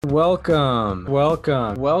Welcome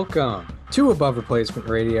to Above Replacement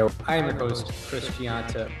Radio. I am your host, Chris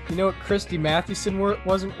Gianta. You know what Christy Mathewson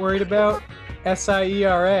wasn't worried about?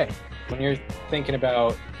 SIERA. When you're thinking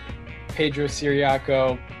about Pedro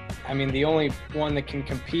Ciriaco, I mean, the only one that can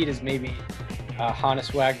compete is maybe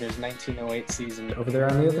Hannes Wagner's 1908 season. Over there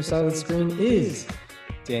on the other side of the screen is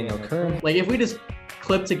Daniel Curran. Like, if we just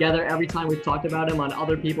clip together every time we've talked about him on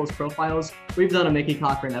other people's profiles, we've done a Mickey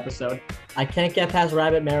Cochran episode. I can't get past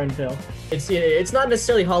Rabbit Marinville. It's not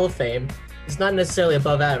necessarily Hall of Fame. It's not necessarily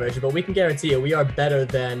above average, but we can guarantee you we are better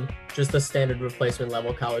than just the standard replacement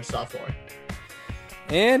level college sophomore.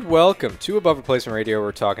 And welcome to Above Replacement Radio.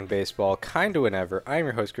 We're talking baseball, kind of whenever. I'm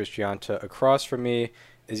your host, Chris Gianta. Across from me,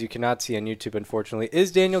 as you cannot see on YouTube, unfortunately,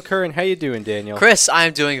 is Daniel Curran. How you doing, Daniel? Chris,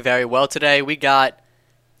 I'm doing very well today. We got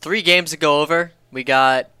 3 games to go over. We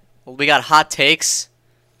got hot takes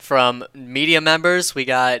from media members. We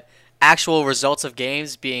got actual results of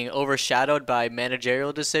games being overshadowed by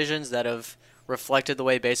managerial decisions that have reflected the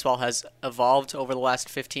way baseball has evolved over the last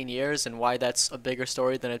 15 years and why that's a bigger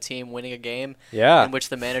story than a team winning a game in which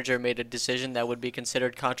the manager made a decision that would be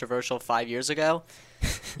considered controversial 5 years ago.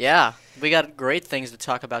 Yeah, we got great things to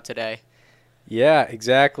talk about today. Yeah,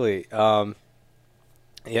 exactly.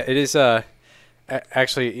 It is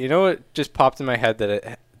actually, you know what just popped in my head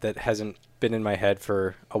that hasn't been in my head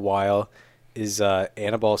for a while is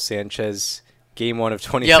Anibal Sanchez Game 1 of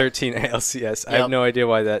 2013 ALCS. I have no idea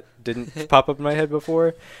why that didn't pop up in my head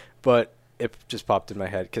before, but it just popped in my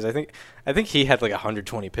head because I think he had like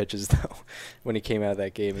 120 pitches though when he came out of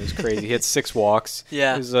that game. It was crazy. He had 6 walks.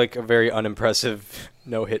 Yeah, it was like a very unimpressive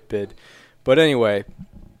no-hit bid. But anyway,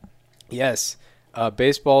 yes,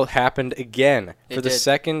 baseball happened again for the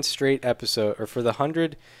second straight episode, or for the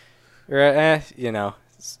 100.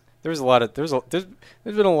 There's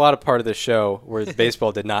been a lot of part of the show where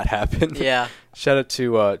baseball did not happen. Yeah. Shout out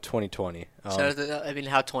to 2020.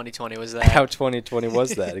 How 2020 was that? How 2020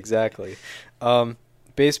 was that, exactly.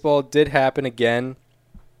 Baseball did happen again,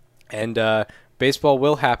 and baseball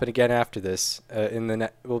will happen again after this.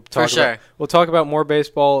 We'll talk about more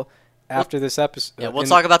baseball after this episode. Yeah, we'll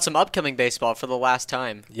talk about some upcoming baseball for the last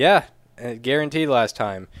time. Yeah, guaranteed last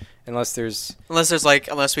time. Unless we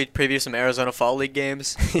preview some Arizona Fall League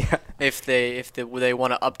games. Yeah. If they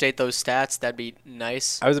want to update those stats, that'd be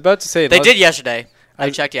nice. I was about to say they did yesterday.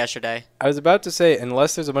 I checked yesterday. I was about to say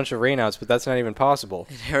unless there's a bunch of rainouts, but that's not even possible.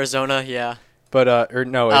 In Arizona, yeah. But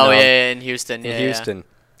in Houston. In Houston.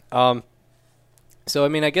 So I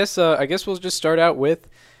mean, I guess we'll just start out with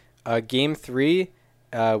Game 3.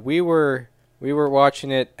 We were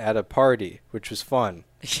watching it at a party, which was fun.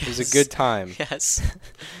 Yes. It was a good time. Yes.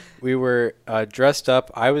 We were dressed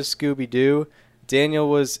up. I was Scooby-Doo. Daniel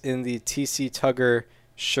was in the T.C. Tugger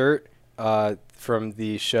shirt from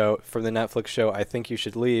the Netflix show I Think You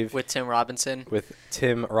Should Leave. With Tim Robinson.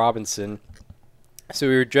 So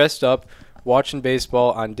we were dressed up, watching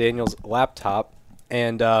baseball on Daniel's laptop.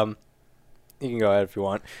 And you can go ahead if you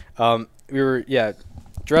want. We were,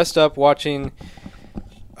 dressed up watching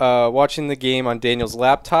the game on Daniel's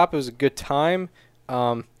laptop. It was a good time.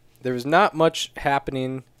 There was not much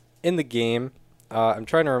happening in the game. I'm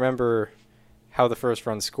trying to remember how the first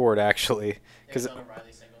run scored, actually. It was on a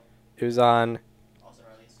Riley single. It was on... Austin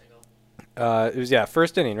Riley single. It was,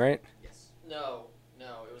 first inning, right? Yes. No,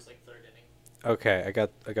 it was like 3rd inning. Okay, I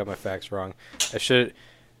got my facts wrong. I should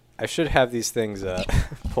have these things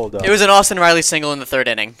pulled up. It was an Austin Riley single in the 3rd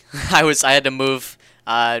inning. I had to move.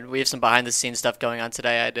 We have some behind-the-scenes stuff going on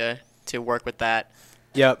today. I had to work with that.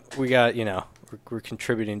 Yep, we got, we're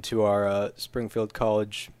contributing to our Springfield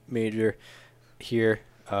College major here.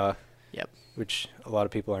 Which a lot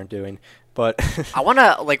of people aren't doing. But I want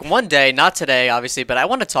to, one day, not today, obviously, but I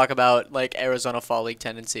want to talk about, Arizona Fall League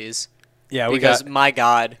tendencies. Yeah, my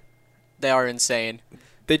God, they are insane.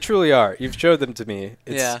 They truly are. You've showed them to me.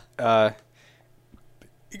 It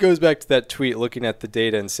goes back to that tweet, looking at the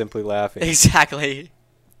data and simply laughing. Exactly.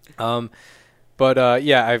 I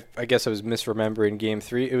guess I was misremembering Game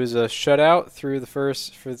 3. It was a shutout through the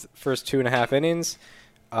first 2.5 innings.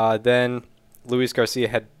 Then Luis Garcia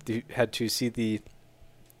had to see the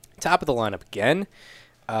top of the lineup again.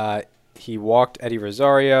 He walked Eddie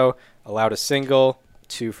Rosario, allowed a single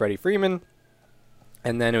to Freddie Freeman,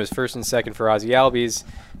 and then it was 1st and 2nd for Ozzie Albies,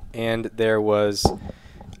 and there was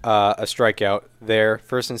a strikeout there,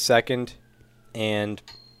 1st and 2nd, and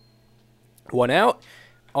 1 out.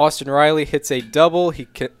 Austin Riley hits a double. He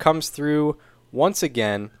comes through once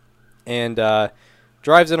again and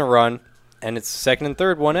drives in a run, and it's 2nd and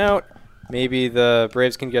 3rd, 1 out. Maybe the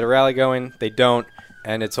Braves can get a rally going. They don't,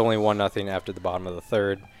 and it's only 1-0 after the bottom of the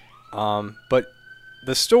 3rd. But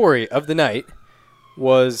the story of the night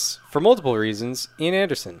was, for multiple reasons, Ian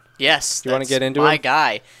Anderson. Yes. Do you want to get into my him?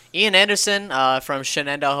 guy. Ian Anderson from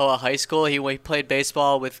Shenandoah High School. He played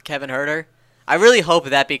baseball with Kevin Herter. I really hope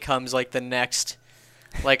that becomes like the next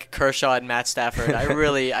like Kershaw and Matt Stafford. I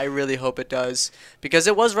really hope it does, because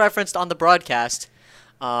it was referenced on the broadcast.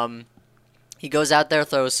 He goes out there,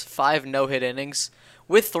 throws 5 no-hit innings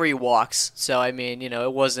with 3 walks. So I mean,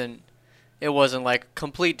 it wasn't like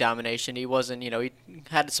complete domination. He wasn't, he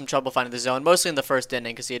had some trouble finding the zone, mostly in the first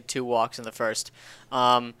inning because he had 2 walks in the first.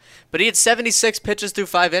 But he had 76 pitches through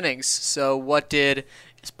 5 innings. So what did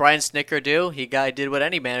Brian Snitker do? He did what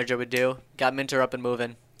any manager would do, got Minter up and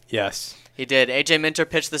moving. Yes. He did. A.J. Minter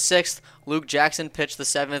pitched the 6th, Luke Jackson pitched the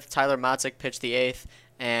 7th, Tyler Motzik pitched the 8th,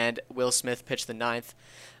 and Will Smith pitched the 9th.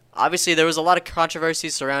 Obviously, there was a lot of controversy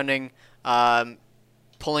surrounding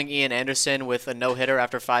pulling Ian Anderson with a no-hitter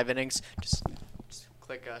after 5 innings. Just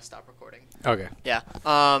click stop recording. Okay. Yeah.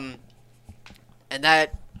 And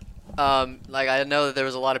that, I know that there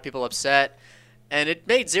was a lot of people upset, and it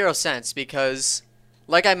made 0 sense because,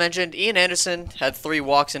 like I mentioned, Ian Anderson had 3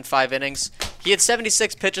 walks in 5 innings. He had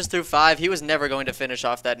 76 pitches through 5. He was never going to finish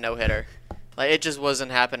off that no-hitter. It just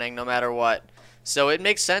wasn't happening no matter what. So it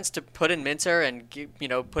makes sense to put in Minter and,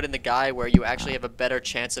 put in the guy where you actually have a better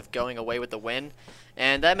chance of going away with the win.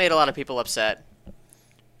 And that made a lot of people upset.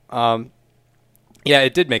 Yeah,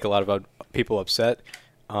 it did make a lot of people upset,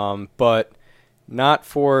 but not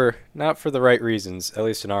for the right reasons, at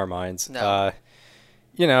least in our minds. No.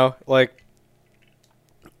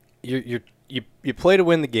 You play to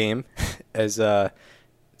win the game, as to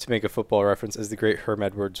make a football reference, as the great Herm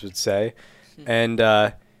Edwards would say, and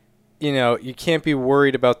you can't be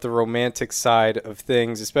worried about the romantic side of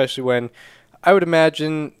things, especially when I would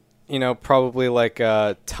imagine. Probably like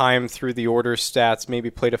time through the order stats maybe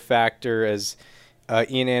played a factor, as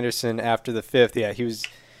Ian Anderson after the 5th. Yeah,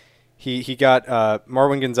 he got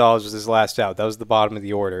Marwin Gonzalez was his last out. That was the bottom of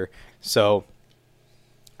the order. So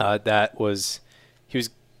he was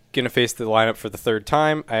going to face the lineup for the 3rd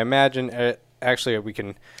time. I imagine actually we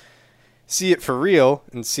can see it for real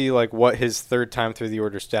and see like what his 3rd time through the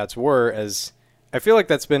order stats were, as I feel like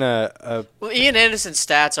that's been a Well, Ian Anderson's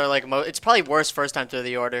stats are like it's probably worse first time through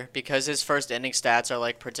the order because his first inning stats are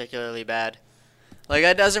like particularly bad. Like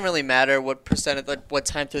it doesn't really matter what what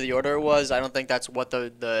time through the order it was. I don't think that's what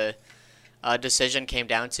the decision came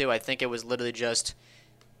down to. I think it was literally just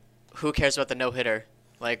who cares about the no hitter.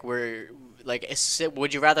 Like would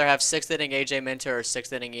you rather have 6th inning AJ Minter or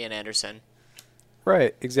 6th inning Ian Anderson?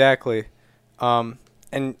 Right, exactly. And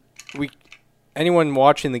anyone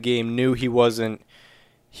watching the game knew he wasn't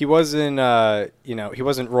Roy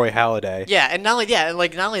Halladay. Yeah, and not only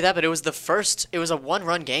that, but it was a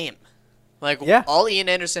 1-run game. All Ian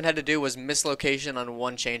Anderson had to do was miss location on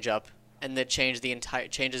 1 changeup, and that changes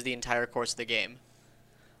the entire course of the game.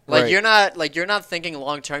 Right. You're not thinking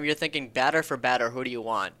long term. You're thinking batter for batter. Who do you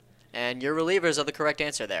want? And your relievers are the correct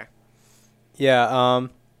answer there. Yeah.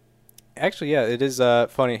 Actually, yeah, it is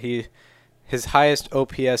funny. His highest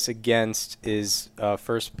OPS against is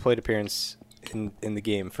first plate appearance in the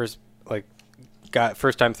game. First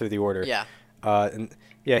time through the order. Yeah.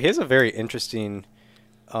 He has a very interesting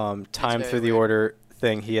time through the weird. order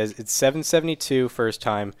thing. It's 772 first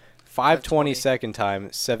time, 520 second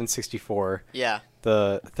time, 764 Yeah.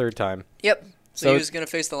 the 3rd time. Yep. So So- he was gonna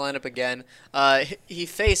face the lineup again. He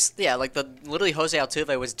faced literally Jose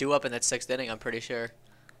Altuve was due up in that 6th inning. I'm pretty sure.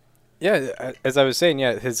 Yeah, as I was saying,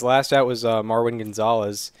 his last out was Marwin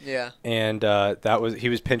Gonzalez. Yeah. And he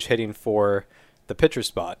was pinch hitting for the pitcher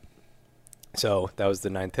spot. So that was the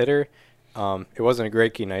 9th hitter. It wasn't a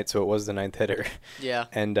great key night, so it was the 9th hitter. Yeah.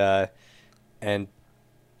 And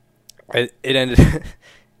it ended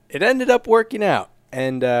it ended up working out,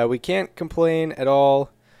 and we can't complain at all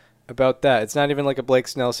about that. It's not even like a Blake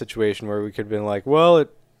Snell situation where we could have been like, well, it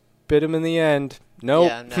bit him in the end. Nope.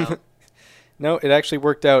 Yeah. No. No, it actually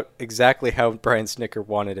worked out exactly how Brian Snitker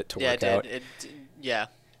wanted it to Yeah. work It out. did. Yeah.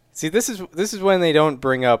 See, this is when they don't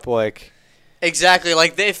bring up like. Exactly.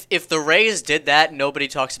 Like if the Rays did that, nobody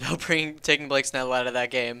talks about taking Blake Snell out of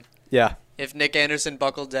that game. Yeah. If Nick Anderson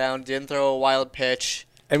buckled down, didn't throw a wild pitch.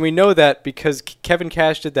 And we know that because Kevin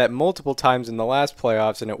Cash did that multiple times in the last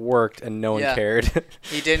playoffs, and it worked, and no one Yeah. cared.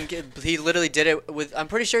 He literally did it with. I'm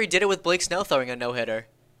pretty sure he did it with Blake Snell throwing a no hitter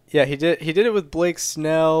Yeah, he did it with Blake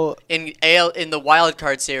Snell in the wild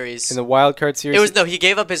card series. in the wild card series. He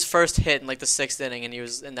gave up his first hit in like the 6th inning,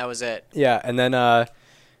 and that was it. Yeah, and then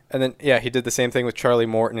he did the same thing with Charlie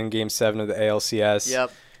Morton in Game 7 of the ALCS.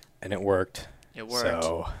 Yep, And it worked. it worked.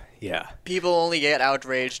 So, yeah. People only get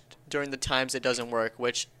outraged during the times it doesn't work,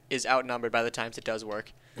 which is outnumbered by the times it does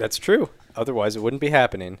work. That's true. Otherwise, it wouldn't be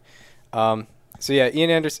happening. So yeah, Ian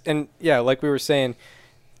Anderson, and yeah, like we were saying,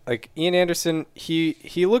 like Ian Anderson,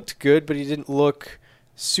 he looked good, but he didn't look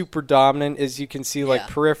super dominant. As you can see, like Yeah.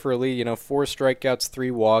 peripherally, 4 strikeouts,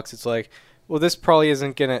 3 walks. It's like, well, this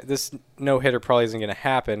no hitter probably isn't gonna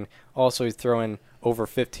happen. Also, he's throwing over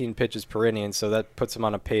 15 pitches per inning, so that puts him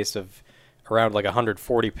on a pace of around like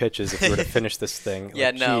 140 pitches if you were to finish this thing. Yeah,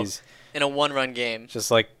 Like, no. geez. In a 1-run game.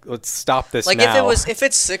 Just like, let's stop this Like now. if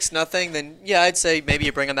it's 6-0, then yeah, I'd say maybe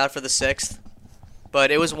you bring him out for the 6th.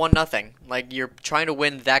 But it was 1-0. Like you're trying to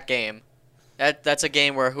win that game. That's a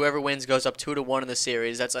game where whoever wins goes up 2-1 in the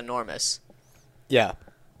series. That's enormous. Yeah.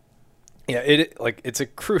 Yeah, it's a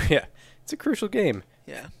crucial game.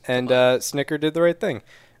 Yeah. And Snicker did the right thing.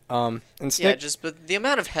 And Yeah, but the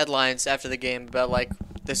amount of headlines after the game about like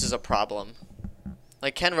this is a problem.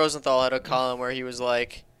 Like Ken Rosenthal had a column where he was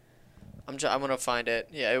like, I'm gonna find it.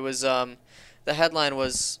 Yeah, it was the headline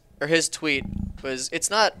was, or his tweet was, it's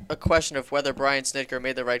not a question of whether Brian Snitker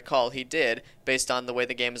made the right call. He did, based on the way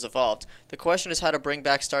the game has evolved. The question is how to bring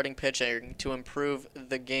back starting pitching to improve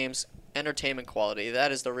the game's entertainment quality.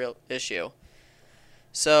 That is the real issue.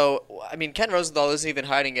 So, I mean, Ken Rosenthal isn't even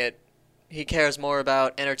hiding it. He cares more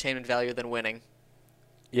about entertainment value than winning.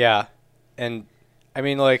 Yeah. And I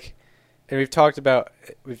mean, like, and we've talked about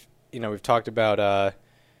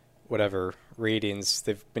whatever ratings,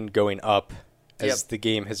 they've been going up as the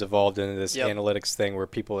game has evolved into this analytics thing where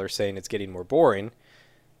people are saying it's getting more boring.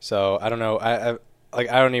 So I don't know. I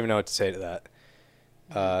don't even know what to say to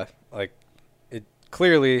that. Like, it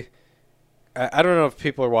clearly, I don't know if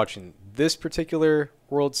people are watching this particular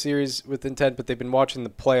World Series with intent, but they've been watching the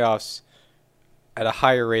playoffs at a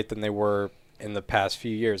higher rate than they were in the past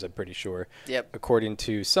few years, I'm pretty sure. Yep. According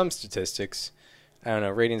to some statistics. I don't know.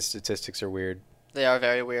 Rating statistics are weird. They are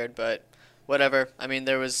very weird, but whatever. I mean,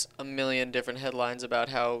 there was a million different headlines about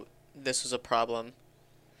how this was a problem.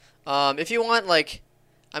 If you want, like,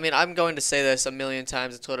 I mean, I'm going to say this a million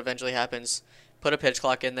times until it eventually happens. Put a pitch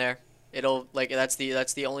clock in there. It'll, like, that's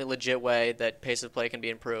the only legit way that pace of play can be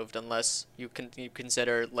improved, unless you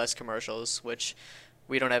consider less commercials, which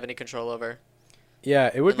we don't have any control over.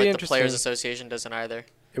 Yeah, it would be The interesting. Players Association doesn't either.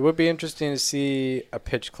 It would be interesting to see a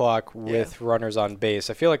pitch clock with runners on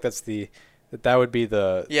base. I feel like that would be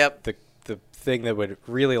the thing that would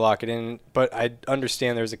really lock it in. But I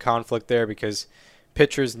understand there's a conflict there because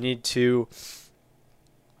pitchers need to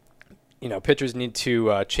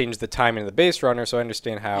change the timing of the base runner. So I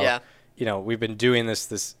understand how we've been doing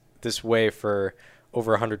this way for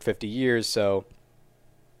over 150 years. So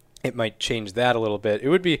it might change that a little bit. It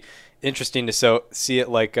would be interesting to see it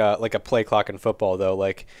like a play clock in football, though.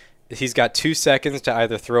 Like, he's got 2 seconds to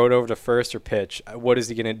either throw it over to first or pitch. What is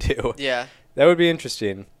he going to do? Yeah. That would be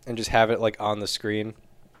interesting, and just have it like on the screen.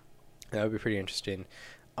 That would be pretty interesting.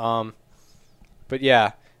 But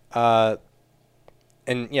yeah, pace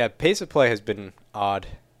of play has been odd.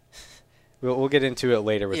 We'll get into it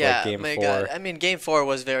later with like game 4. God. I mean, game 4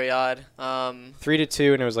 was very odd.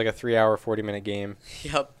 3-2, and it was like a 3-hour, 40-minute game.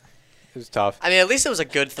 Yep. It was tough. I mean, at least it was a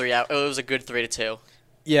good 3 hour. It was a good 3-2.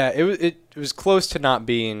 Yeah, it was close to not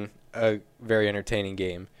being a very entertaining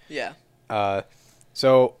game. Yeah.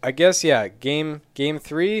 So I guess game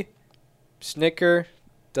 3, Snicker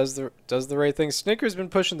does the right thing. Snicker's been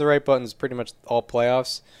pushing the right buttons pretty much all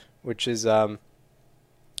playoffs, which is I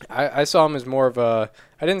saw him as more of a.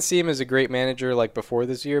 I didn't see him as a great manager like before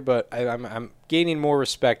this year, but I'm gaining more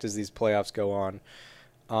respect as these playoffs go on.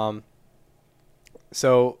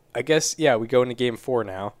 So I guess we go into game 4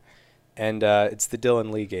 now, and it's the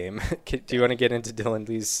Dylan Lee game. Do you want to get into Dylan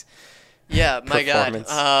Lee's? Yeah, my God.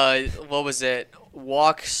 performance? What was it?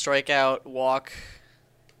 Walk, strikeout, walk.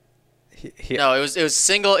 No, it was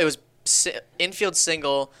single. It was infield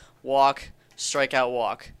single, walk, strikeout,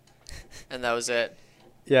 walk, and that was it.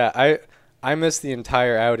 Yeah, I missed the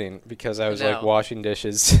entire outing because I was like washing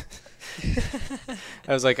dishes.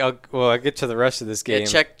 I was like, I'll get to the rest of this game.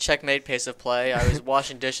 Yeah, checkmate pace of play. I was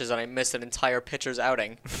washing dishes and I missed an entire pitcher's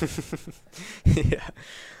outing. Yeah.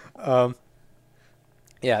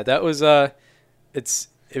 Yeah, that was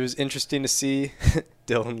it was interesting to see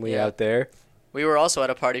Dylan Lee out there. We were also at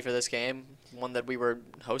a party for this game, one that we were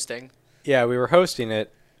hosting. Yeah, we were hosting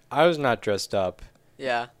it. I was not dressed up.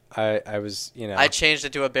 Yeah. I was, I changed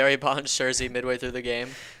into a Barry Bonds jersey midway through the game.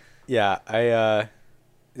 Yeah, I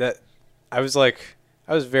was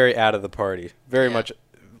very out of the party. Very much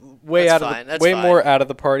way That's out fine. of That's way fine. more out of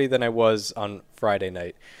the party than I was on Friday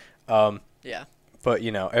night. Yeah. But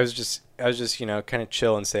I was just kind of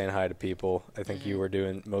chill and saying hi to people. I think you were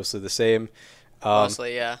doing mostly the same.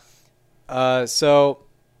 Mostly, yeah. So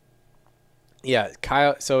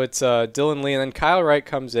it's Dylan Lee, and then Kyle Wright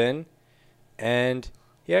comes in, and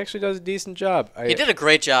he he actually does a decent job. He did a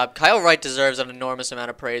great job. Kyle Wright deserves an enormous amount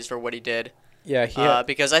of praise for what he did. Yeah,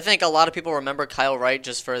 Because I think a lot of people remember Kyle Wright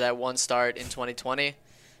just for that one start in 2020.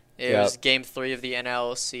 It was Game 3 of the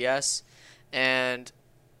NLCS. And,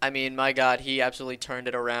 I mean, my God, he absolutely turned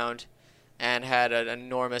it around and had an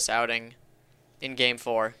enormous outing in Game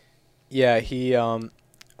 4. Yeah, he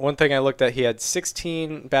one thing I looked at, he had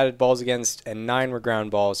 16 batted balls against and 9 were ground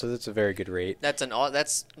balls, so that's a very good rate. That's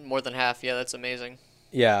more than half. Yeah, that's amazing.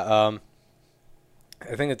 Yeah,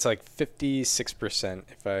 I think it's like 56%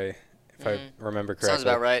 if I remember correctly. Sounds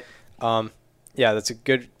about right. Yeah, that's a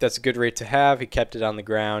good rate to have. He kept it on the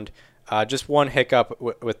ground. Just one hiccup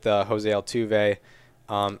with Jose Altuve,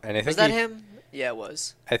 and I think was that him? Yeah, it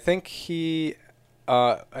was. I think he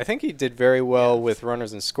did very well with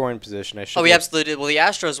runners in scoring position. He absolutely did. Well, the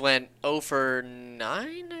Astros went 0 for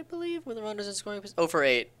 9, I believe, with runners in scoring position. 0 for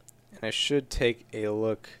 8. And I should take a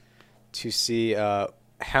look to see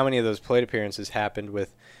how many of those plate appearances happened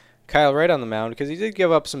with Kyle Wright on the mound, because he did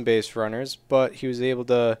give up some base runners, but he was able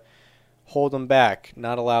to hold them back,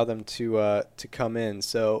 not allow them to come in.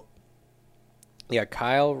 So, yeah,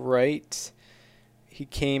 Kyle Wright, he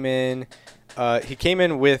came in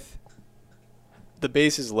with the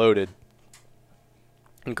bases loaded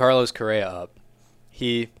and Carlos Correa up.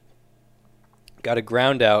 He got a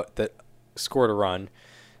ground out that scored a run.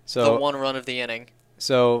 So the one run of the inning.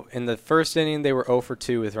 So in the first inning, they were 0 for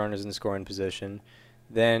 2 with runners in scoring position.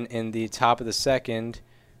 Then in the top of the second,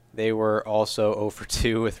 they were also 0 for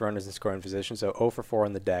 2 with runners in scoring position, so 0 for 4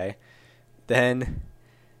 on the day. Then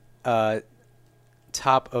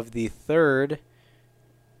top of the third,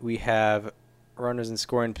 we have runners in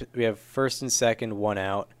scoring. We have first and second, 1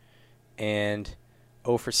 out, and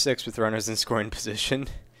 0 for 6 with runners in scoring position.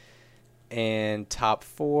 And top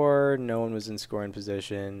 4, no one was in scoring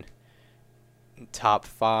position. Top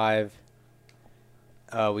 5,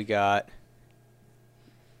 we got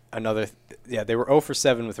another. They were 0 for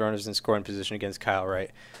 7 with runners in scoring position against Kyle Wright.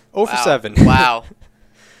 0 for 7. Wow.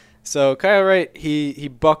 So Kyle Wright, he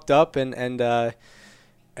bucked up and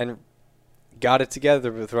got it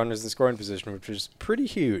together with runners in scoring position, which was pretty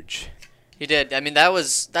huge. He did. I mean,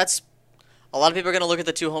 that's a lot of people are going to look at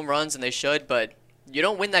the 2 home runs, and they should, but you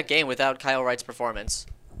don't win that game without Kyle Wright's performance.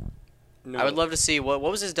 No. I would love to see what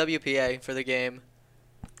was his WPA for the game.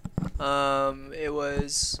 It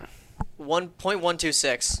was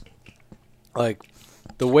 1.126. Like,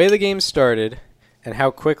 the way the game started and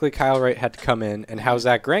how quickly Kyle Wright had to come in and how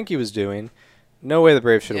Zach Greinke was doing, no way the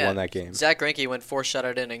Braves should have won that game. Zach Greinke went 4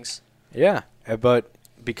 shutout innings. Yeah, but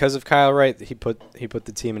because of Kyle Wright, he put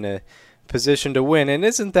the team in a position to win. And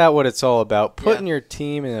isn't that what it's all about? Putting your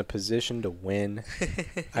team in a position to win.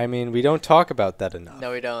 I mean, we don't talk about that enough.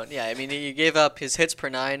 No, we don't. Yeah, I mean, he gave up his hits per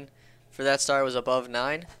 9 for that start was above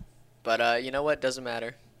 9. But you know what? Doesn't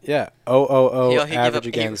matter. Yeah, 0-0-0 he average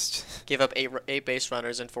against. Gave up eight base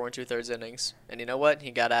runners in 4 2/3 innings, and you know what?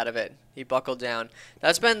 He got out of it. He buckled down.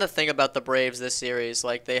 That's been the thing about the Braves this series.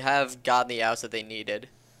 Like, they have gotten the outs that they needed.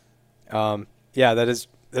 Yeah,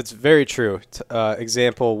 that's very true.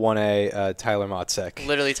 Example 1A, Tyler Matzek.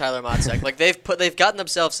 Literally Tyler Matzek. Like, they've gotten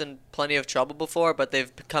themselves in plenty of trouble before, but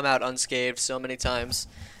they've come out unscathed so many times,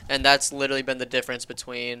 and that's literally been the difference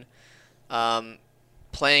between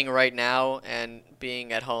playing right now and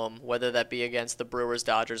being at home, whether that be against the Brewers,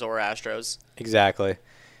 Dodgers, or Astros. Exactly.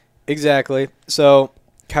 So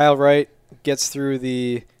Kyle Wright gets through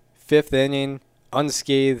the 5th inning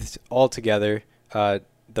unscathed altogether.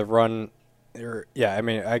 The run,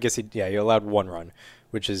 I guess he allowed 1 run,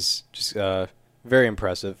 which is just very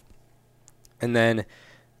impressive. And then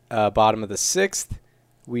bottom of the 6th,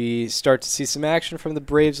 we start to see some action from the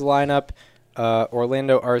Braves lineup.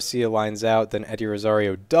 Orlando Arcia lines out, then Eddie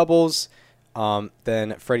Rosario doubles,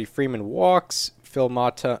 then Freddie Freeman walks, Phil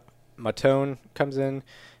Matone comes in,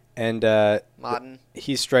 and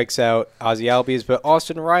he strikes out Ozzie Albies, but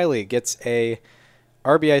Austin Riley gets a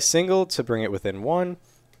RBI single to bring it within 1,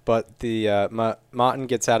 but the Motton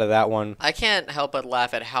gets out of that one. I can't help but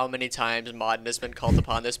laugh at how many times Motton has been called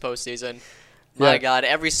upon this postseason. My God,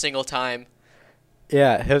 every single time.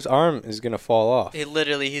 Yeah, his arm is going to fall off.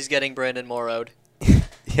 He's getting Brandon Morrowed.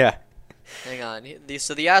 Yeah. Hang on.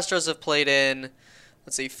 So the Astros have played in,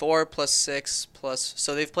 4 + 6 +...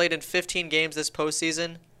 So they've played in 15 games this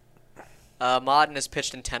postseason. Motton has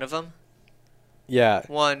pitched in 10 of them. Yeah.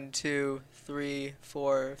 1, 2, 3,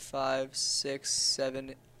 4, 5, 6,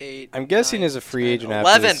 7, 8. I'm guessing 9, he's a free 10, agent 11,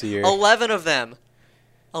 after this year. 11 of them.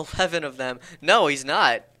 11 of them. No, he's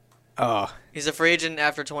not. Oh. He's a free agent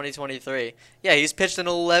after 2023. Yeah, he's pitched in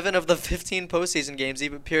 11 of the 15 postseason games. He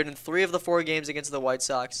appeared in 3 of the 4 games against the White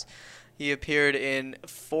Sox. He appeared in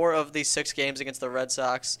 4 of the 6 games against the Red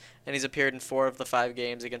Sox, and he's appeared in 4 of the 5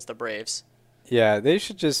 games against the Braves. Yeah, they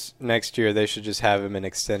should just next year they should just have him in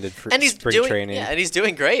extended And he's spring doing training. yeah, and he's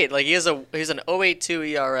doing great. Like he's an 0.82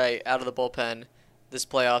 ERA out of the bullpen this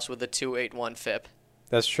playoffs with a 2.81 FIP.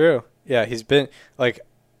 That's true. Yeah, he's been like,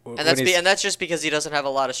 And that's just because he doesn't have a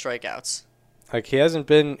lot of strikeouts. like he hasn't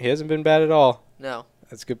been bad at all. No.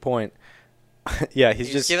 That's a good point. Yeah,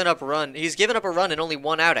 He's just given up a run. He's given up a run in only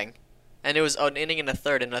 1 outing, and it was an inning and a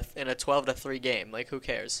third in a 12-3 game. Like who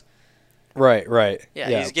cares? right.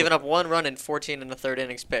 Yeah, he's given up 1 run in 14 and a third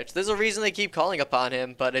innings pitched. There's a reason they keep calling upon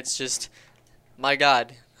him, but it's just, my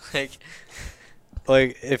God,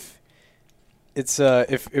 like if it's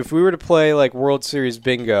if we were to play like World Series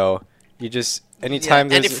bingo, you just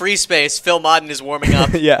anytime any there's free space, Phil Modden is warming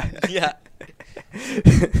up. yeah. Yeah.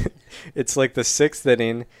 It's like the 6th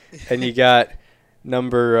inning, and you got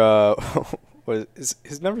number what is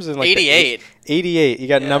his numbers in like 88. 88. You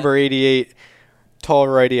got Yeah. number 88, tall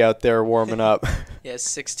righty out there warming up. Yeah,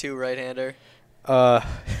 6'2" right-hander.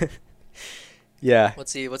 Yeah.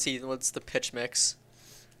 What's the pitch mix?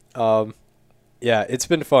 Yeah, it's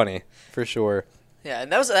been funny for sure. Yeah,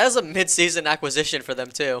 and that was a mid-season acquisition for them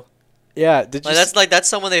too. Yeah, did you? That's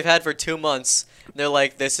someone they've had for 2 months. They're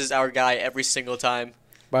like, this is our guy every single time.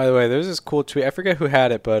 By the way, there's this cool tweet. I forget who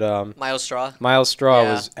had it, but Miles Straw. Miles Straw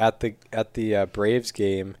Yeah. was at the Braves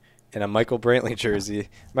game in a Michael Brantley jersey.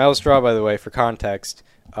 Miles Straw, by the way, for context,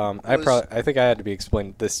 I think I had to be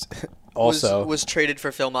explained this also. Was traded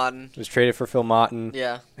for Phil Modden. Was traded for Phil Motton.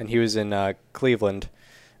 Yeah. And he was in Cleveland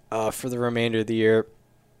for the remainder of the year.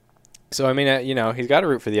 So I mean, he's got to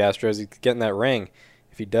root for the Astros. He's getting that ring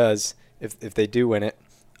if he does, if they do win it.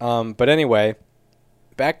 But anyway,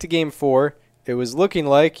 back to Game 4. It was looking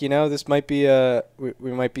like, this might be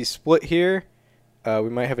we might be split here. We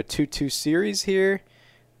might have a 2-2 series here.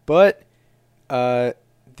 But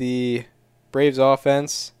the Braves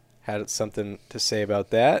offense had something to say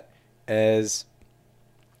about that, as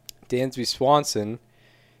Dansby Swanson,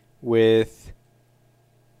 with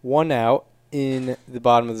 1 out in the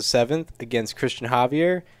bottom of the 7th against Christian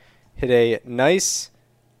Javier, hit a nice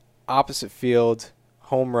opposite field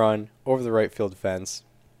home run over the right field fence.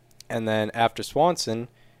 And then after Swanson,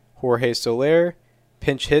 Jorge Soler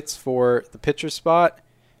pinch hits for the pitcher spot,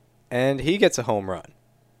 and he gets a home run.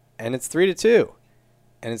 And it's 3-2.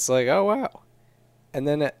 And it's like, oh, wow. And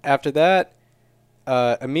then after that,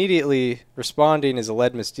 immediately responding is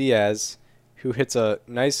Aledmus Diaz, who hits a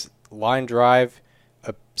nice line drive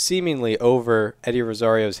seemingly over Eddie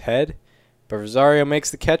Rosario's head. But Rosario makes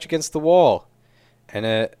the catch against the wall.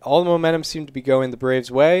 And all the momentum seemed to be going the Braves'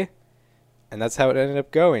 way. And that's how it ended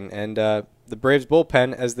up going. And the Braves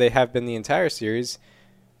bullpen, as they have been the entire series,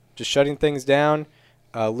 just shutting things down.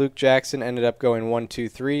 Luke Jackson ended up going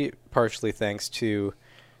 1-2-3, partially thanks to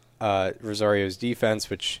Rosario's defense,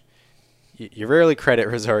 which you rarely credit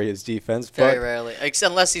Rosario's defense. Very but rarely.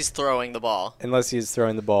 Unless he's throwing the ball. Unless he's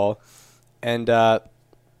throwing the ball. And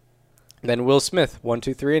then Will Smith,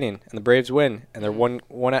 1-2-3 inning, and the Braves win. And they're one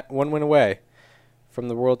win away from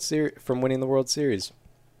winning the World Series.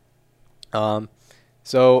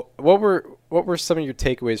 So what were some of your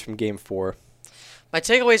takeaways from Game 4? My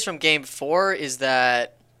takeaways from Game 4 is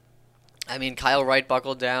that, Kyle Wright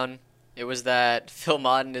buckled down. It was that Phil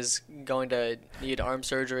Modden is going to need arm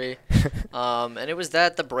surgery. And it was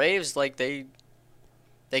that the Braves, they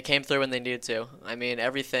came through when they needed to.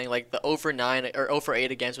 Everything, like the 0-9 or 0-8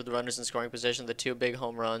 against with runners in scoring position, the 2 big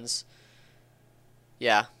home runs.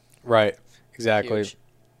 Yeah. Right, exactly. Huge.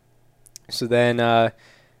 So then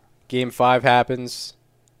Game 5 happens.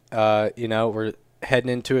 We're heading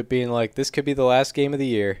into it being like, this could be the last game of the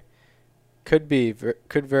year. Could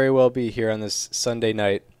very well be here on this Sunday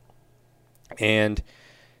night. And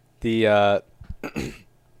the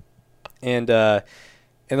in the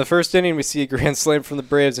first inning we see a grand slam from the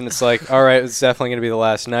Braves, and it's like, all right, it's definitely going to be the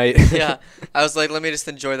last night. Yeah. I was like, let me just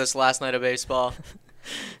enjoy this last night of baseball.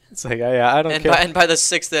 It's like, I don't care. And by the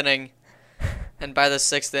 6th inning,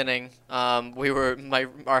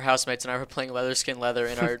 our housemates and I were playing Leather Skin Leather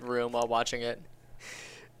in our room while watching it.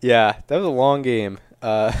 Yeah, that was a long game.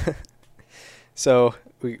 So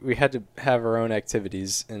we had to have our own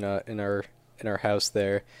activities in our house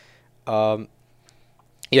there. There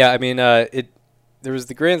was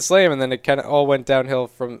the grand slam, and then it kind of all went downhill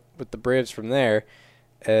with the Braves from there.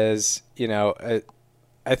 As I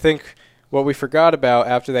think what we forgot about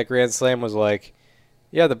after that grand slam was like,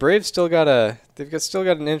 yeah, the Braves still got an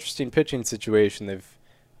interesting pitching situation. They've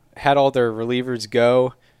had all their relievers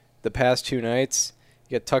go the past 2 nights.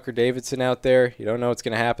 You got Tucker Davidson out there. You don't know what's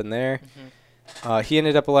going to happen there. Mm-hmm. He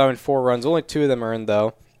ended up allowing 4 runs. Only 2 of them earned,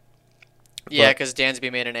 though. Yeah, But- because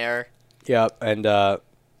Dansby made an error. Yeah, and I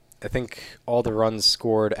think all the runs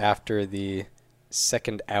scored after the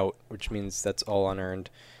second out, which means that's all unearned.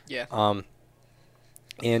 Yeah.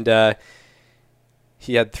 And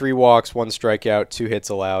he had 3 walks, 1 strikeout, 2 hits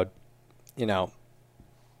allowed. You know,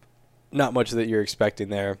 not much that you're expecting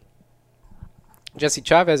there. Jesse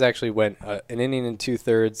Chavez actually went an inning and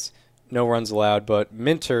 2/3, no runs allowed, but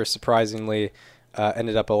Minter surprisingly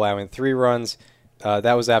ended up allowing 3 runs.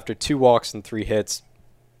 That was after 2 walks and 3 hits.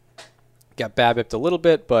 Got BABIP'd a little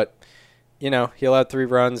bit, but he allowed 3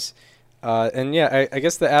 runs. And yeah, I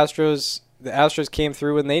guess the Astros came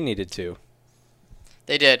through when they needed to.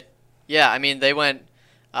 They did. Yeah, I mean, they went,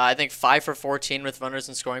 I think, 5 for 14 with runners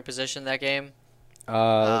in scoring position that game.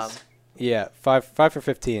 Yeah, 5 for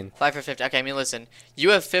 15. 5 for 50. Okay, I mean, listen, you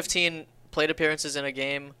have 15 plate appearances in a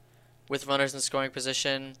game with runners in scoring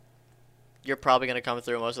position. You're probably going to come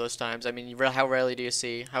through most of those times. I mean, how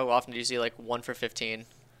often do you see like 1 for 15?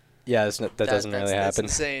 Yeah, that doesn't really That's happen.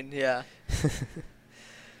 insane, yeah.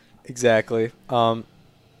 Exactly.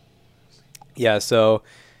 Yeah, so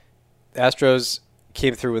Astros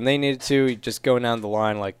came through when they needed to, just going down the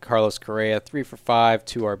line like Carlos Correa, 3 for 5,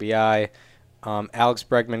 2 RBI. Alex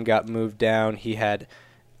Bregman got moved down. He had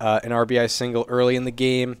an RBI single early in the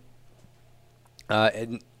game.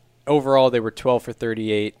 And overall, they were 12 for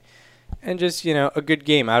 38. And just, a good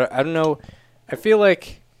game. I don't know. I feel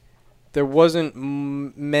like there wasn't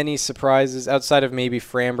many surprises outside of maybe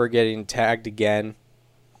Framber getting tagged again.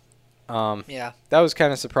 Yeah. That was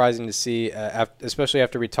kind of surprising to see, especially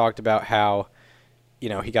after we talked about how,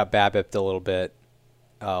 he got BABIP'd a little bit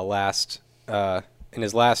in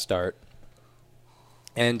his last start.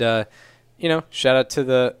 And shout out to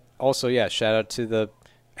the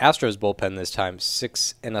Astros bullpen this time,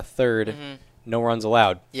 6 1/3, no runs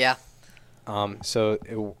allowed. Yeah.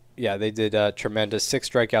 They did tremendous. 6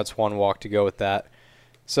 strikeouts, 1 walk to go with that.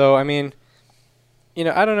 So I mean,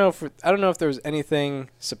 I don't know if there was anything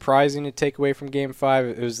surprising to take away from Game 5.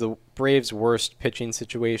 It was the Braves' worst pitching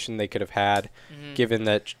situation they could have had, given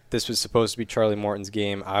that this was supposed to be Charlie Morton's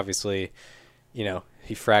game. Obviously,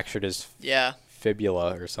 he fractured his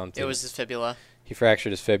fibula or something. It was his fibula. He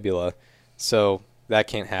fractured his fibula, so that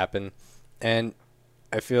can't happen. And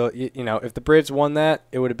I feel, if the Braves won that,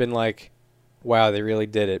 it would have been like, wow, they really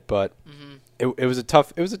did it. But it was a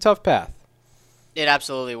tough path. It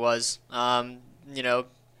absolutely was.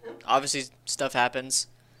 Obviously stuff happens.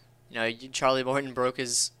 Charlie Morton broke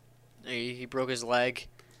his leg,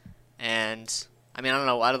 and I mean, I don't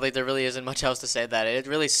know. I don't think there really isn't much else to say that. It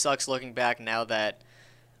really sucks looking back now that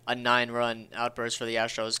a 9-run outburst for the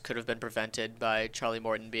Astros could have been prevented by Charlie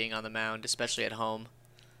Morton being on the mound, especially at home.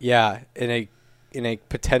 Yeah, in a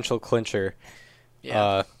potential clincher.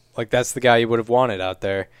 Yeah. That's the guy you would have wanted out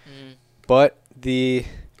there. But the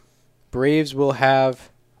Braves will have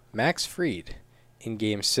Max Fried in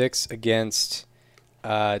Game 6 against.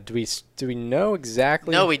 Do we know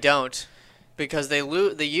exactly? No, we don't, because they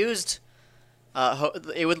used.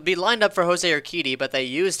 It would be lined up for Jose Urquidy, but they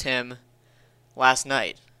used him last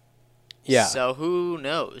night. Yeah. So who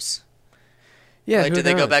knows? Yeah. Did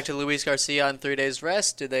they go back to Luis Garcia on 3 days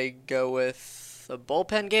rest? Did they go with a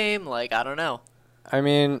bullpen game? I don't know. I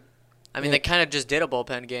mean, they kind of just did a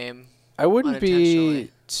bullpen game. I wouldn't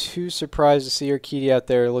be too surprised to see Urquidy out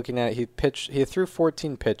there looking at it. He threw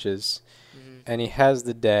 14 pitches, and he has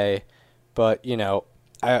the day. But,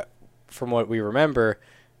 from what we remember,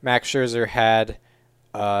 Max Scherzer had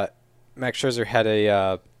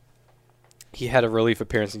he had a relief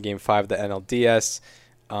appearance in Game 5 of the NLDS.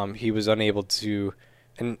 He was unable to,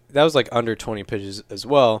 and that was under 20 pitches as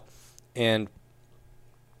well. And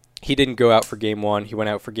he didn't go out for Game 1. He went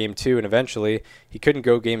out for Game 2, and eventually he couldn't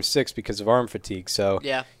go Game 6 because of arm fatigue. So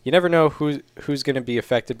you never know who's going to be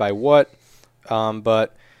affected by what.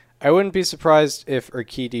 But I wouldn't be surprised if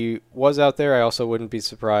Urquidy was out there. I also wouldn't be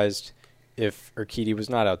surprised if Urquidy was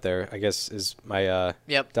not out there, I guess, is my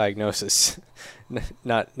diagnosis.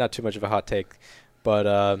 Not too much of a hot take.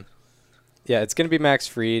 But, it's going to be Max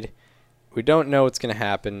Fried. We don't know what's going to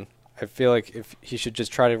happen. I feel like if he should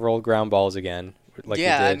just try to roll ground balls again. He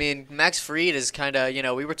did. I mean, Max Fried is kind of,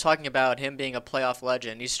 we were talking about him being a playoff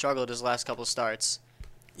legend. He struggled his last couple starts.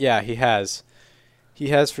 Yeah, he has. He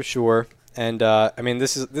has for sure. And,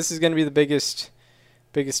 this is going to be the biggest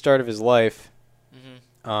start of his life.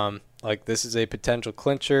 This is a potential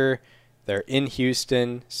clincher. They're in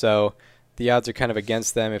Houston, so the odds are kind of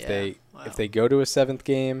against them if they go to a 7th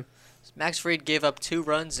game. Max Fried gave up 2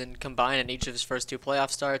 runs in combined in each of his first 2 playoff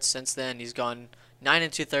starts. Since then, he's gone 9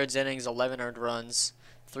 2/3 innings, 11 earned runs,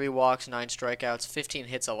 3 walks, 9 strikeouts, 15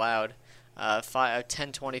 hits allowed,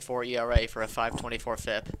 10.24 ERA for a 5.24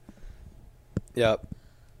 FIP. Yep.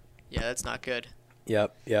 Yeah, that's not good.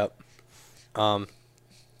 Yep. Yeah,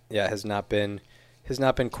 has not been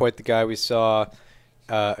quite the guy we saw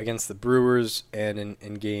against the Brewers and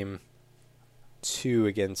in game 2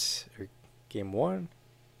 against or game 1.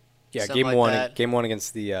 Yeah, Something like that. Game 1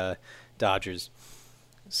 against the Dodgers.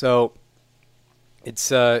 So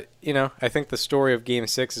it's I think the story of game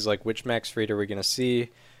 6 is like, which Max Fried are we gonna see?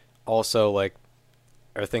 Also, like,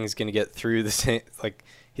 are things gonna get through the same? Like,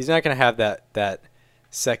 he's not gonna have that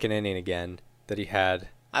second inning again that he had.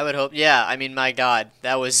 I would hope. Yeah, I mean, my God,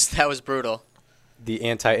 that was brutal. The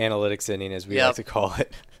anti-analytics inning, as we Yep. like to call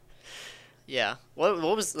it. Yeah. What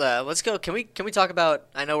was let's go. Can we talk about?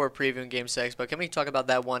 I know we're previewing Game 6, but can we talk about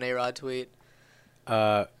that one A-Rod tweet?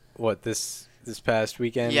 What this past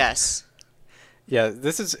weekend? Yes. Yeah,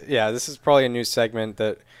 this is probably a new segment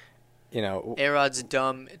that, A-Rod's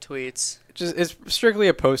dumb tweets. just it's strictly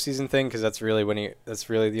a postseason thing, because that's really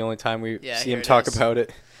the only time we Yeah, see here him it talk is. about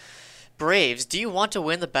it. Braves, do you want to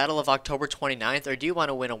win the Battle of October 29th, or do you want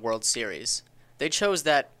to win a World Series? They chose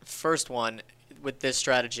that first one with this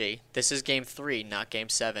strategy. This is Game 3, not Game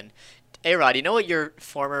 7. A-Rod, you know what your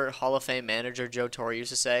former Hall of Fame manager Joe Torre used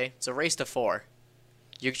to say? It's a race to 4.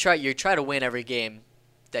 You try to win every game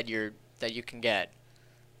that you can get.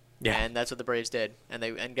 Yeah. And that's what the Braves did.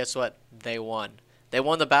 And guess what? They won. They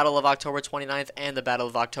won the Battle of October 29th and the Battle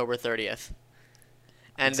of October 30th.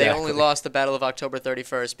 And they only Exactly. lost the Battle of October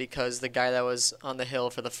 31st because the guy that was on the hill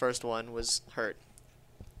for the first one was hurt.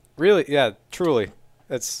 Really, yeah, truly,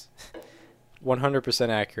 that's 100%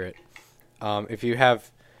 accurate. If you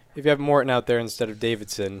have Morton out there instead of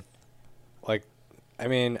Davidson, like, I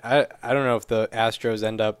mean, I don't know if the Astros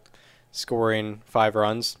end up scoring 5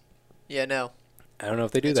 runs. Yeah, no. I don't know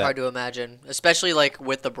if they do It's that. hard to imagine, especially like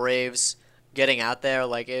with the Braves getting out there.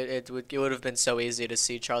 Like it would have been so easy to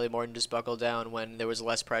see Charlie Morton just buckle down when there was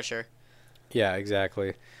less pressure. Yeah,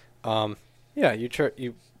 exactly. Yeah, you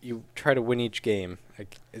try to win each game,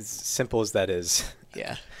 like, as simple as that is.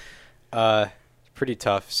 Yeah. Pretty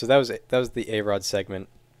tough. So that was the A-Rod segment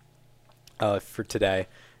for today.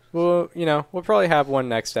 Well, we'll probably have one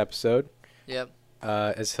next episode. Yep.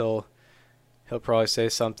 As he'll probably say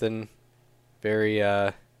something very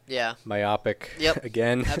Yeah. myopic Yep.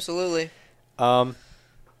 again. Absolutely.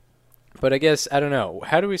 But I guess I don't know.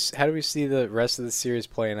 How do we see the rest of the series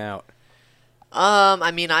playing out?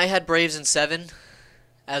 I mean, I had Braves in 7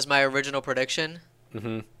 as my original prediction.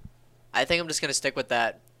 Mm-hmm. I think I'm just gonna stick with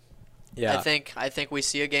that. Yeah. I think we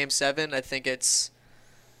see a Game 7. I think it's.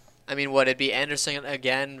 I mean, what it'd be Anderson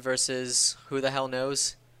again versus who the hell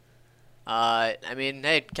knows. I mean,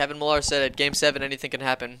 hey, Kevin Millar said at Game 7 anything can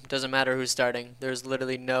happen. Doesn't matter who's starting. There's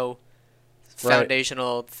literally no Right.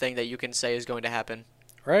 foundational thing that you can say is going to happen.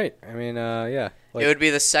 Right. I mean, yeah. It would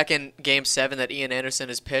be the second Game 7 that Ian Anderson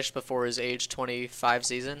has pitched before his age 25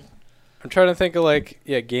 season. I'm trying to think of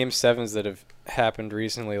Game 7s that have happened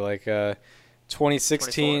recently, like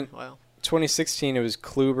 2016. 24. Wow. 2016 it was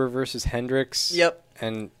Kluber versus Hendricks. Yep.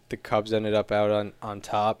 And the Cubs ended up out on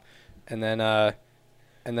top, and then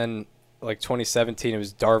like 2017 it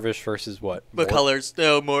was Darvish versus what? McCullers.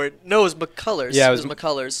 No, more. No, it was McCullers. Yeah, it was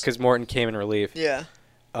McCullers. Because Morton came in relief. Yeah.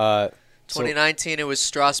 So- 2019 it was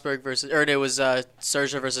Strasburg versus, or it was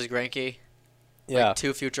Scherzer versus Greinke. yeah. Like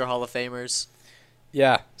 2 future Hall of Famers.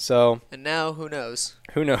 Yeah. So And now who knows?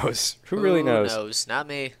 who knows? Who really knows? Who knows? Not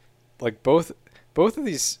me. Like both of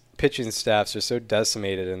these pitching staffs are so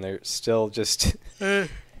decimated, and they're still just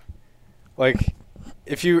like,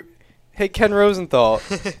 hey, Ken Rosenthal,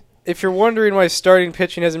 if you're wondering why starting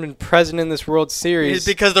pitching hasn't been present in this World It's Series,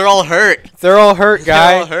 because they're all hurt. they're all hurt,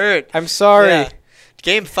 guy. They're all hurt. I'm sorry. Yeah.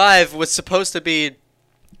 Game 5 was supposed to be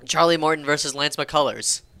Charlie Morton versus Lance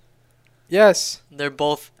McCullers. Yes, They're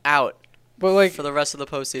both out but like for the rest of the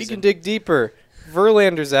you postseason. can dig deeper.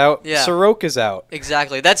 Verlander's out. Yeah. Soroka's out.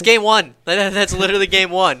 Exactly. That's Game 1. That's literally Game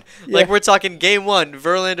 1. Like, Yeah. we're talking Game 1,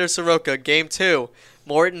 Verlander, Soroka. Game 2,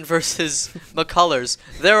 Morton versus McCullers.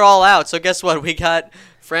 They're all out. So guess what? We got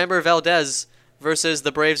Framber Valdez versus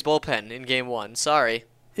the Braves bullpen in Game 1. Sorry.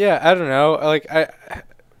 Yeah, I don't know.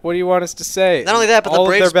 What do you want us to say? Not only that, but the all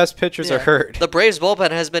Braves- of their best pitchers Yeah. are hurt. The Braves bullpen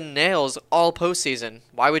has been nails all postseason.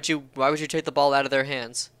 Why would you take the ball out of their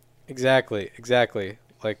hands? Exactly.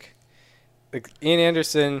 Like Ian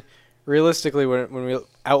Anderson, realistically, when we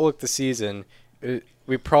outlook the season,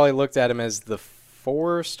 we probably looked at him as the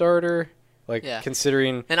 4 starter. Like, Yeah.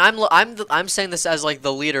 considering, And I'm saying this as like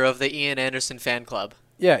the leader of the Ian Anderson fan club.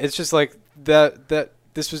 yeah, it's just like that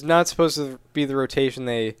this was not supposed to be the rotation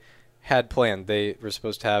they had planned. They were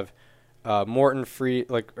supposed to have Morton, Fried,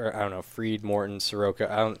 Fried, Morton,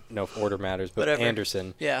 Soroka. I don't know if order matters, but Whatever.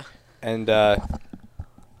 Anderson. Yeah. And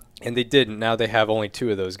and they didn't. Now they have only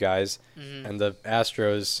 2 of those guys, Mhm. and the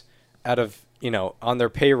Astros, out of on their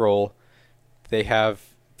payroll, they have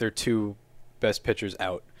their 2 best pitchers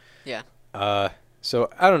out. Yeah. So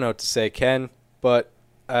I don't know what to say, Ken, but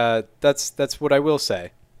that's what I will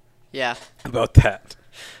say Yeah. about that.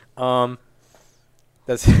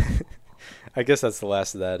 That's I guess that's the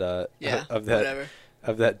last of that Yeah. of that Whatever.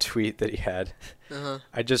 of that tweet that he had. Uh-huh.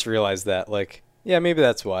 I just realized that, like, yeah, maybe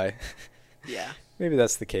that's why. Yeah. Maybe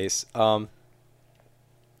that's the case.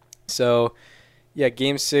 So, yeah,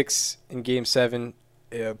 Game 6 and Game 7,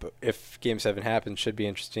 if Game 7 happens, should be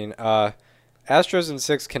interesting. Astros in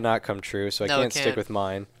 6 cannot come true, so I No, it can't stick can't. with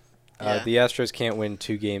mine. Yeah. The Astros can't win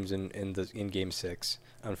 2 games in Game 6,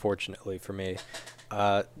 unfortunately for me.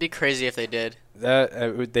 Be crazy if they did.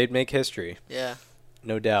 They'd make history, Yeah.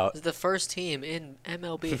 no doubt, It's the first team in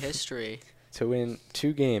MLB history. to win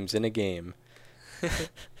 2 games in a game.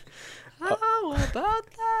 How about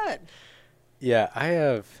that? Yeah, I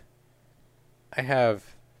have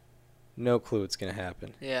no clue what's gonna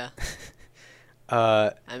happen. Yeah.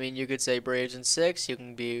 Uh, I mean, you could say Braves in 6. You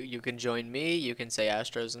can join me. You can say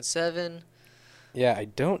Astros in 7. yeah, I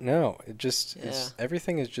don't know. It just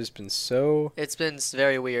everything has just been so It's been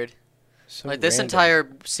very weird. Like this random. entire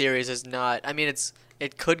series is not. I mean,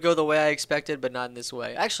 it could go the way I expected, but not in this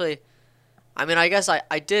way. Actually, I mean, I guess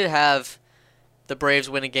I did have the Braves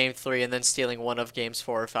winning Game 3 and then stealing one of Games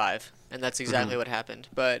 4 or 5, and that's exactly what happened.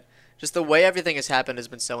 But just the way everything has happened has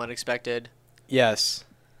been so unexpected. Yes,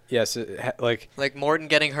 like Like Morton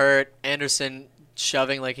getting hurt, Anderson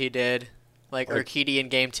shoving like he did, like Like- Urquidy in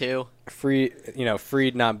Game 2,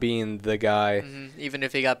 Fried not being the guy. even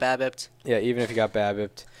if he got BABIP'd. Yeah, even if he got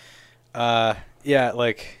BABIP'd. Yeah,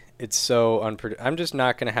 like it's so unpredictable. I'm just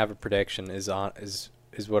not gonna have a prediction. Is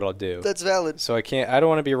what I'll do. That's valid. So I don't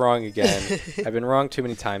want to be wrong again. I've been wrong too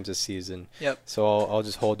many times this season. Yep. So I'll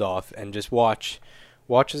just hold off and just watch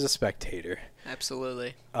as a spectator.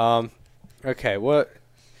 Absolutely. Okay. What?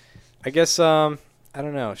 I guess I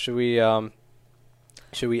don't know. Should we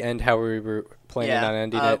end how we were planning on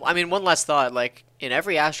ending it? I mean, one last thought. Like in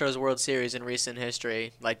every Astros World Series in recent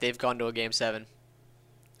history, like they've gone to a Game 7.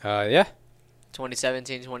 Yeah.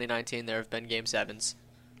 2017, 2019, there have been Game 7s.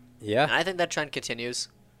 Yeah. And I think that trend continues.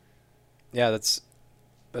 Yeah, that's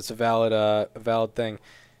a valid thing.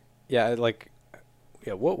 Yeah,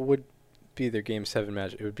 what would be their Game 7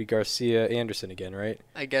 match? It would be Garcia Anderson again, right?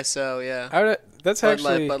 I guess so, yeah. That's But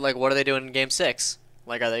actually like, what are they doing in Game 6?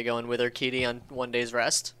 Like, are they going with Urquidy on 1 day's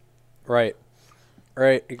rest? right,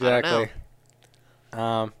 exactly.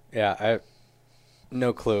 know. Yeah, I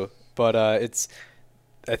no clue, but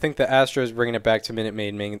I think the Astros bringing it back to Minute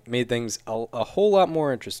Maid made things a whole lot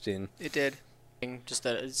more interesting. It did. Just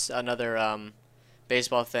it's another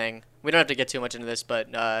baseball thing. We don't have to get too much into this,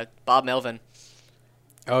 but Bob Melvin.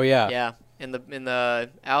 Oh yeah, Yeah, in the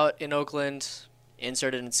out in Oakland,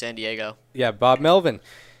 inserted in San Diego. yeah. Bob Melvin,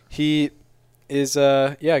 he is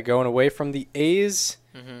going away from the A's.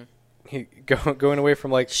 Mm-hmm. He going away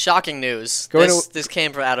from Shocking news. Going This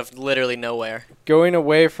came from out of literally nowhere. going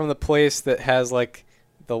away from the place that has like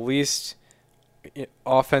the least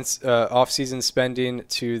off-season spending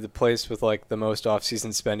to the place with like the most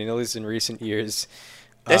off-season spending, at least in recent years.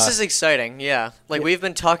 This is exciting, yeah. Like, we've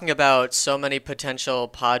been talking about so many potential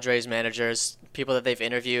Padres managers, people that they've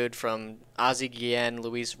interviewed, from Ozzie Guillen,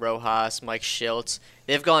 Luis Rojas, Mike Schiltz.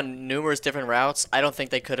 They've gone numerous different routes. I don't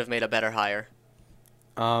think they could have made a better hire.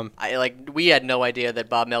 We had no idea that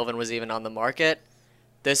Bob Melvin was even on the market.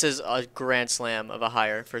 This is a grand slam of a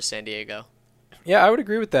hire for San Diego. Yeah, I would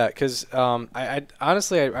agree with that because I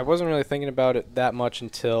honestly I wasn't really thinking about it that much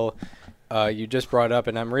until you just brought it up,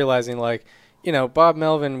 and I'm realizing Bob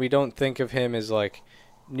Melvin, we don't think of him as like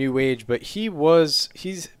new age, but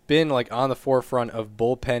he's been like on the forefront of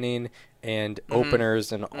bullpenning and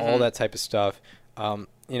openers and all that type of stuff.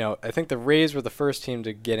 I think the Rays were the first team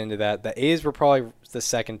to get into that. The A's were probably the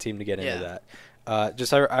second team to get into that.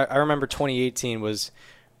 I remember 2018 was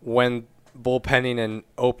when bullpenning and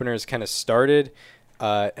openers kind of started,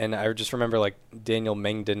 and I just remember like Daniel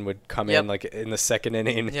Mengden would come in like in the second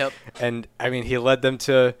inning, and I mean he led them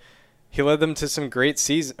to some great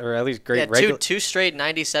season, or at least great regular. Two straight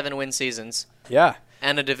 97 win seasons. Yeah,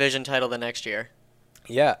 and a division title the next year.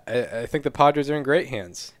 Yeah, I think the Padres are in great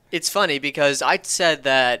hands. It's funny because I said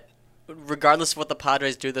that regardless of what the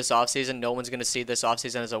Padres do this offseason, no one's going to see this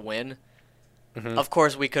offseason as a win. Mm-hmm. Of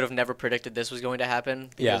course, we could have never predicted this was going to happen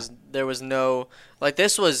because there was no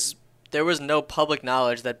public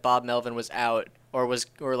knowledge that Bob Melvin was out or was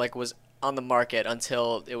on the market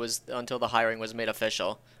until the hiring was made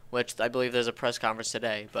official, which I believe there's a press conference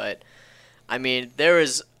today. But I mean, there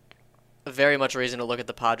is very much reason to look at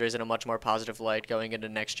the Padres in a much more positive light going into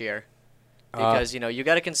next year. Because, you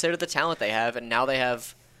got to consider the talent they have, and now they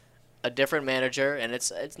have a different manager, and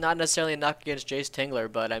it's not necessarily a knock against Jace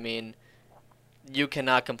Tingler, but, I mean, you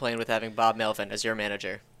cannot complain with having Bob Melvin as your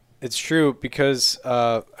manager. It's true, because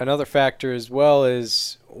another factor as well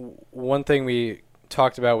is one thing we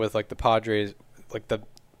talked about with, like, the Padres, like,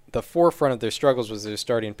 the forefront of their struggles was their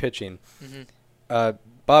starting pitching. Mm-hmm.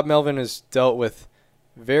 Bob Melvin has dealt with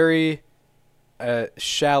very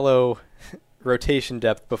shallow rotation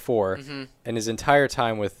depth before, Mm-hmm. and his entire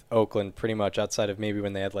time with Oakland, pretty much outside of maybe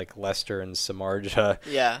when they had like Lester and Samardzija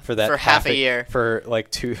Yeah, for that half a year. for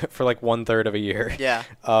like 1/3 of a year. Yeah.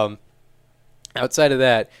 Outside of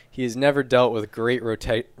that, he has never dealt with great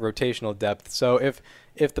rotational depth. So if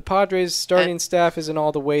the Padres starting staff isn't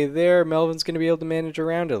all the way there, Melvin's going to be able to manage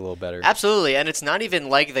around it a little better. Absolutely, and it's not even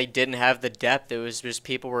like they didn't have the depth. It was just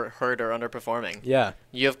people were hurt or underperforming. Yeah.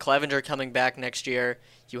 You have Clevenger coming back next year.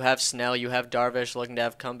 You have Snell. You have Darvish looking to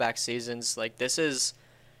have comeback seasons. Like this is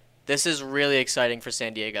really exciting for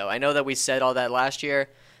San Diego. I know that we said all that last year,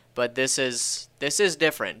 but this is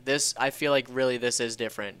different. I feel like really this is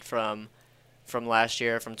different from last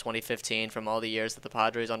year, from 2015, from all the years that the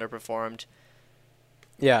Padres underperformed.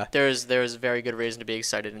 Yeah. There's very good reason to be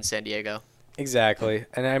excited in San Diego. Exactly.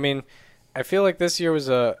 And I mean, I feel like this year was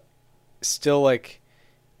still like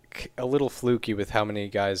a little fluky with how many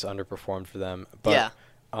guys underperformed for them. But, yeah.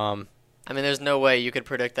 I mean, there's no way you could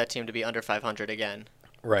predict that team to be under 500 again.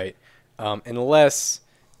 Right. Unless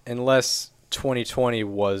 2020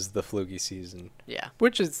 was the fluky season. Yeah.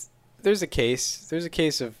 Which is there's a case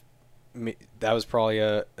of that was probably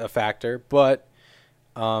a factor, but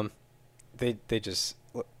they just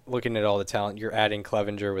looking at all the talent, you're adding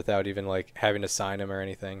Clevenger without even like having to sign him or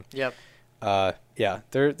anything. Yep. Yeah,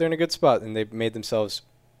 they're in a good spot, and they've made themselves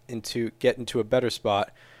get into a better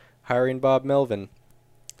spot hiring Bob Melvin.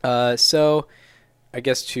 So I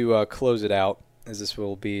guess to close it out, as this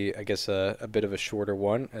will be, I guess, a bit of a shorter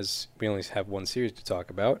one, as we only have one series to talk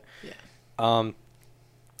about. Yeah.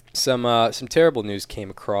 Some terrible news came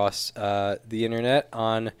across the internet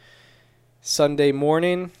on Sunday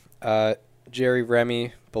morning. Jerry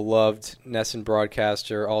Remy, beloved NESN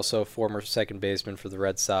broadcaster, also former second baseman for the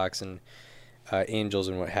Red Sox and Angels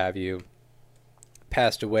and what have you,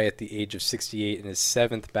 passed away at the age of 68 in his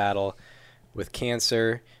 7th battle with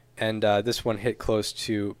cancer. And this one hit close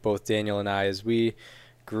to both Daniel and I, as we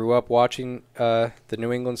grew up watching the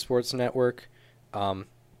New England Sports Network,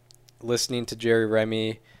 listening to Jerry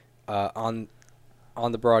Remy on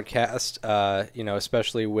the broadcast,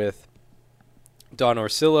 especially with Don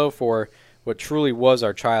Orsillo for what truly was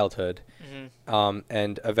our childhood,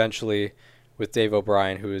 and eventually with Dave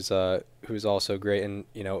O'Brien, who's also great. And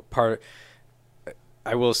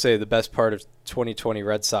I will say the best part of 2020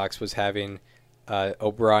 Red Sox was having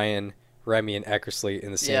O'Brien, Remy, and Eckersley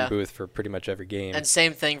in the same booth for pretty much every game. And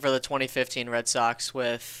same thing for the 2015 Red Sox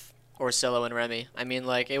with Orsillo and Remy. I mean,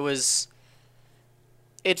 like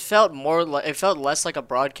it felt less like a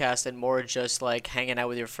broadcast and more just like hanging out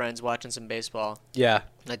with your friends watching some baseball. Yeah.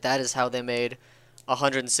 Like that is how they made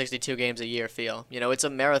 162 games a year feel. It's a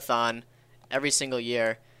marathon every single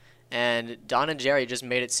year, and Don and Jerry just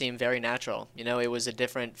made it seem very natural. It was a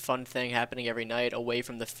different fun thing happening every night away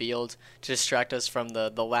from the field to distract us from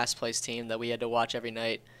the last place team that we had to watch every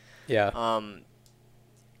night. Yeah.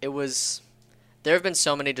 There have been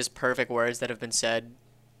so many just perfect words that have been said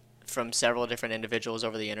from several different individuals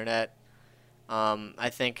over the internet. I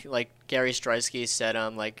think like Gary Streisky said,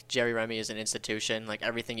 like Jerry Remy is an institution. Like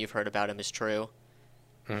everything you've heard about him is true.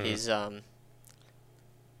 Mm-hmm. He's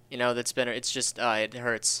it's just it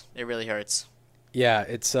hurts. It really hurts. Yeah,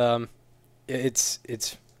 it's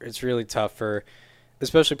really tough for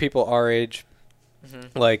especially people our age.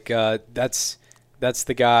 Mm-hmm. Like that's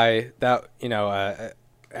the guy that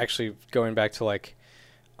actually going back to like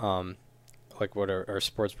what our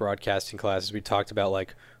sports broadcasting classes, we talked about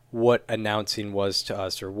like what announcing was to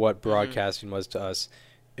us or what broadcasting was to us.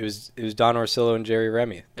 It was Don Orsillo and Jerry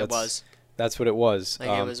Remy. That's what it was. Like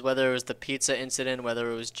it was, whether it was the pizza incident, whether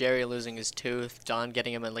it was Jerry losing his tooth, Don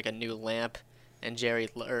getting him like a new lamp, and Jerry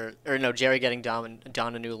getting Don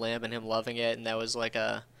a new lamp and him loving it, and that was like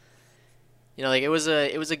it was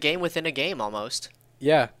a game within a game almost.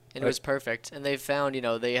 Yeah. And it was perfect. And they had found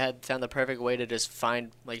the perfect way to just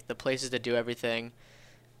find like the places to do everything.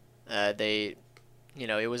 It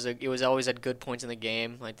was always at good points in the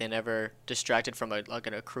game. Like they never distracted from a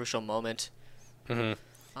crucial moment.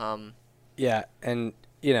 Mm-hmm. Yeah, and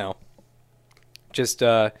just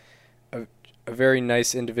a very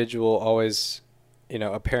nice individual. Always,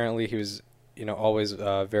 apparently he was, always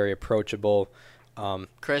very approachable.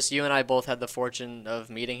 Chris, you and I both had the fortune of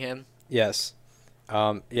meeting him. Yes.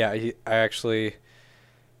 I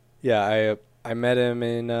met him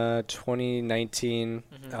in 2019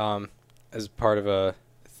 as part of a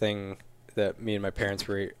thing that me and my parents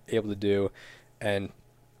were able to do, and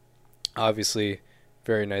obviously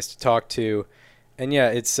very nice to talk to. And yeah,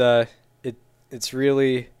 it's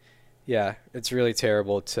really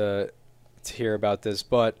terrible to hear about this,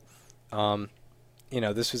 but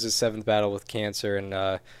this was his 7th battle with cancer, and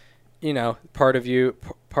part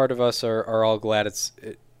of us are all glad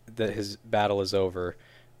that his battle is over.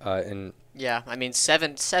 And yeah, I mean,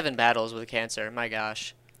 seven battles with cancer. My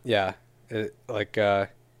gosh. Yeah,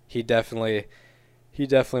 he definitely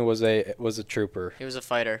was a trooper. He was a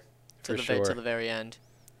fighter to sure. the very end.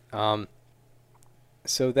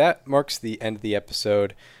 So that marks the end of the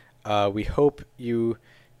episode. We hope you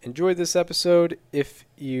enjoyed this episode. If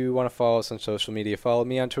you want to follow us on social media, follow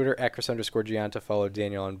me on Twitter at Chris_Gianta. Follow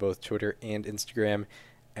Daniel on both Twitter and Instagram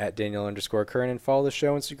at Daniel_Curran, and follow the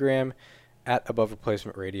show Instagram at Above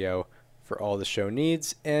Replacement Radio for all the show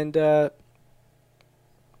needs. And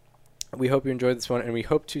we hope you enjoyed this one, and we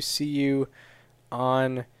hope to see you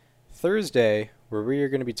on Thursday, where we are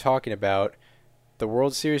going to be talking about the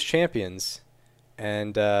World Series champions,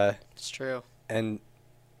 and it's true, and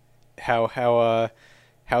how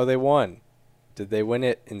they won. Did they win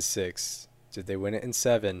it in 6? Did they win it in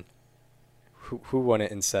 7? Who won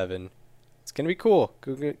it in 7? It's gonna be cool.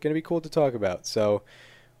 Gonna be cool to talk about. So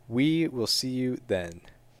we will see you then.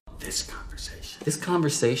 This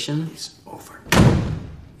conversation is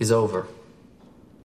over.